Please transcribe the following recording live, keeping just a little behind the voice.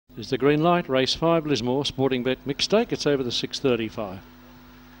is the green light. Race 5, Lismore, Sporting Bet Mixed Stake. It's over the 6:35.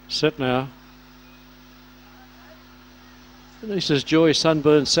 Set now. Denise's Joy,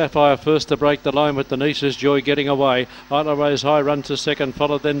 Sunburned Sapphire first to break the line with Denise's Joy getting away. Isla Rose High run to second,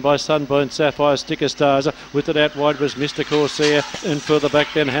 followed then by Sunburned Sapphire, Sticker Stars. With it out wide was Mr. Corsair, and further back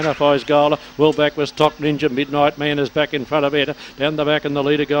then Hannafai's Goal. Well back was Top Ninja. Midnight Man is back in front of it. Down the back and the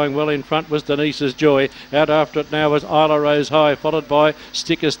leader going well in front was Denise's Joy. Out after it now was Isla Rose High, followed by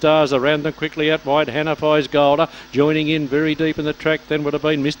Sticker Stars. Around them quickly out wide Hannafai's Goal. Joining in very deep in the track then would have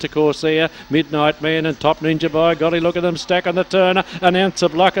been Mr. Corsair, Midnight Man and Top Ninja. By golly, look at them stack on the turn. An ounce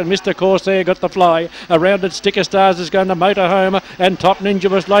of luck and Mr. Corsair got the fly. Around it Sticker Stars is going to motor home, and Top Ninja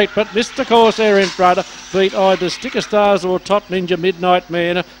was late, but Mr. Corsair in front beat either Sticker Stars or Top Ninja. Midnight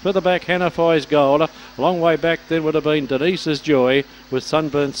Man for the back Hannafai's Goal. A long way back then would have been Denise's Joy with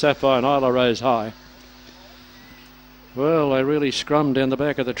Sunburned Sapphire and Isla Rose High. Well, they really scrummed down the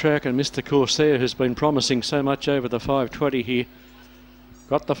back of the track, and Mr. Corsair, who's been promising so much over the 5:20 here,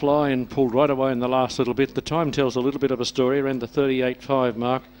 got the fly and pulled right away in the last little bit. The time tells a little bit of a story around the 38.5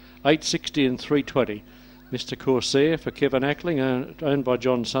 mark. 8:60 and 3:20. Mr. Corsair for Kevin Ackling, owned by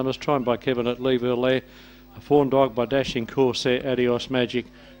John Summers, tried by Kevin at Leeville there. A fawn dog by Dashing Corsair, Adios Magic,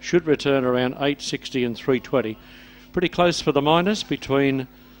 should return around 8:60 and 3:20. Pretty close for the minors between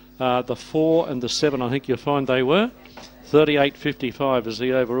the 4 and the 7, I think you'll find they were. 38.55 is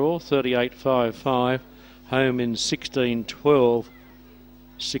the overall, 38.55. Home in 16.12.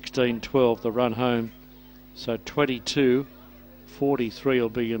 16.12 the run home, so 22.43 will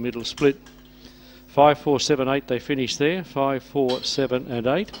be your middle split. 5, 4, 7, 8 they finish there. 5, 4, 7 and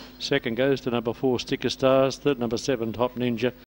 8. Second goes to number 4 Sticker Stars, third number 7 Top Ninja.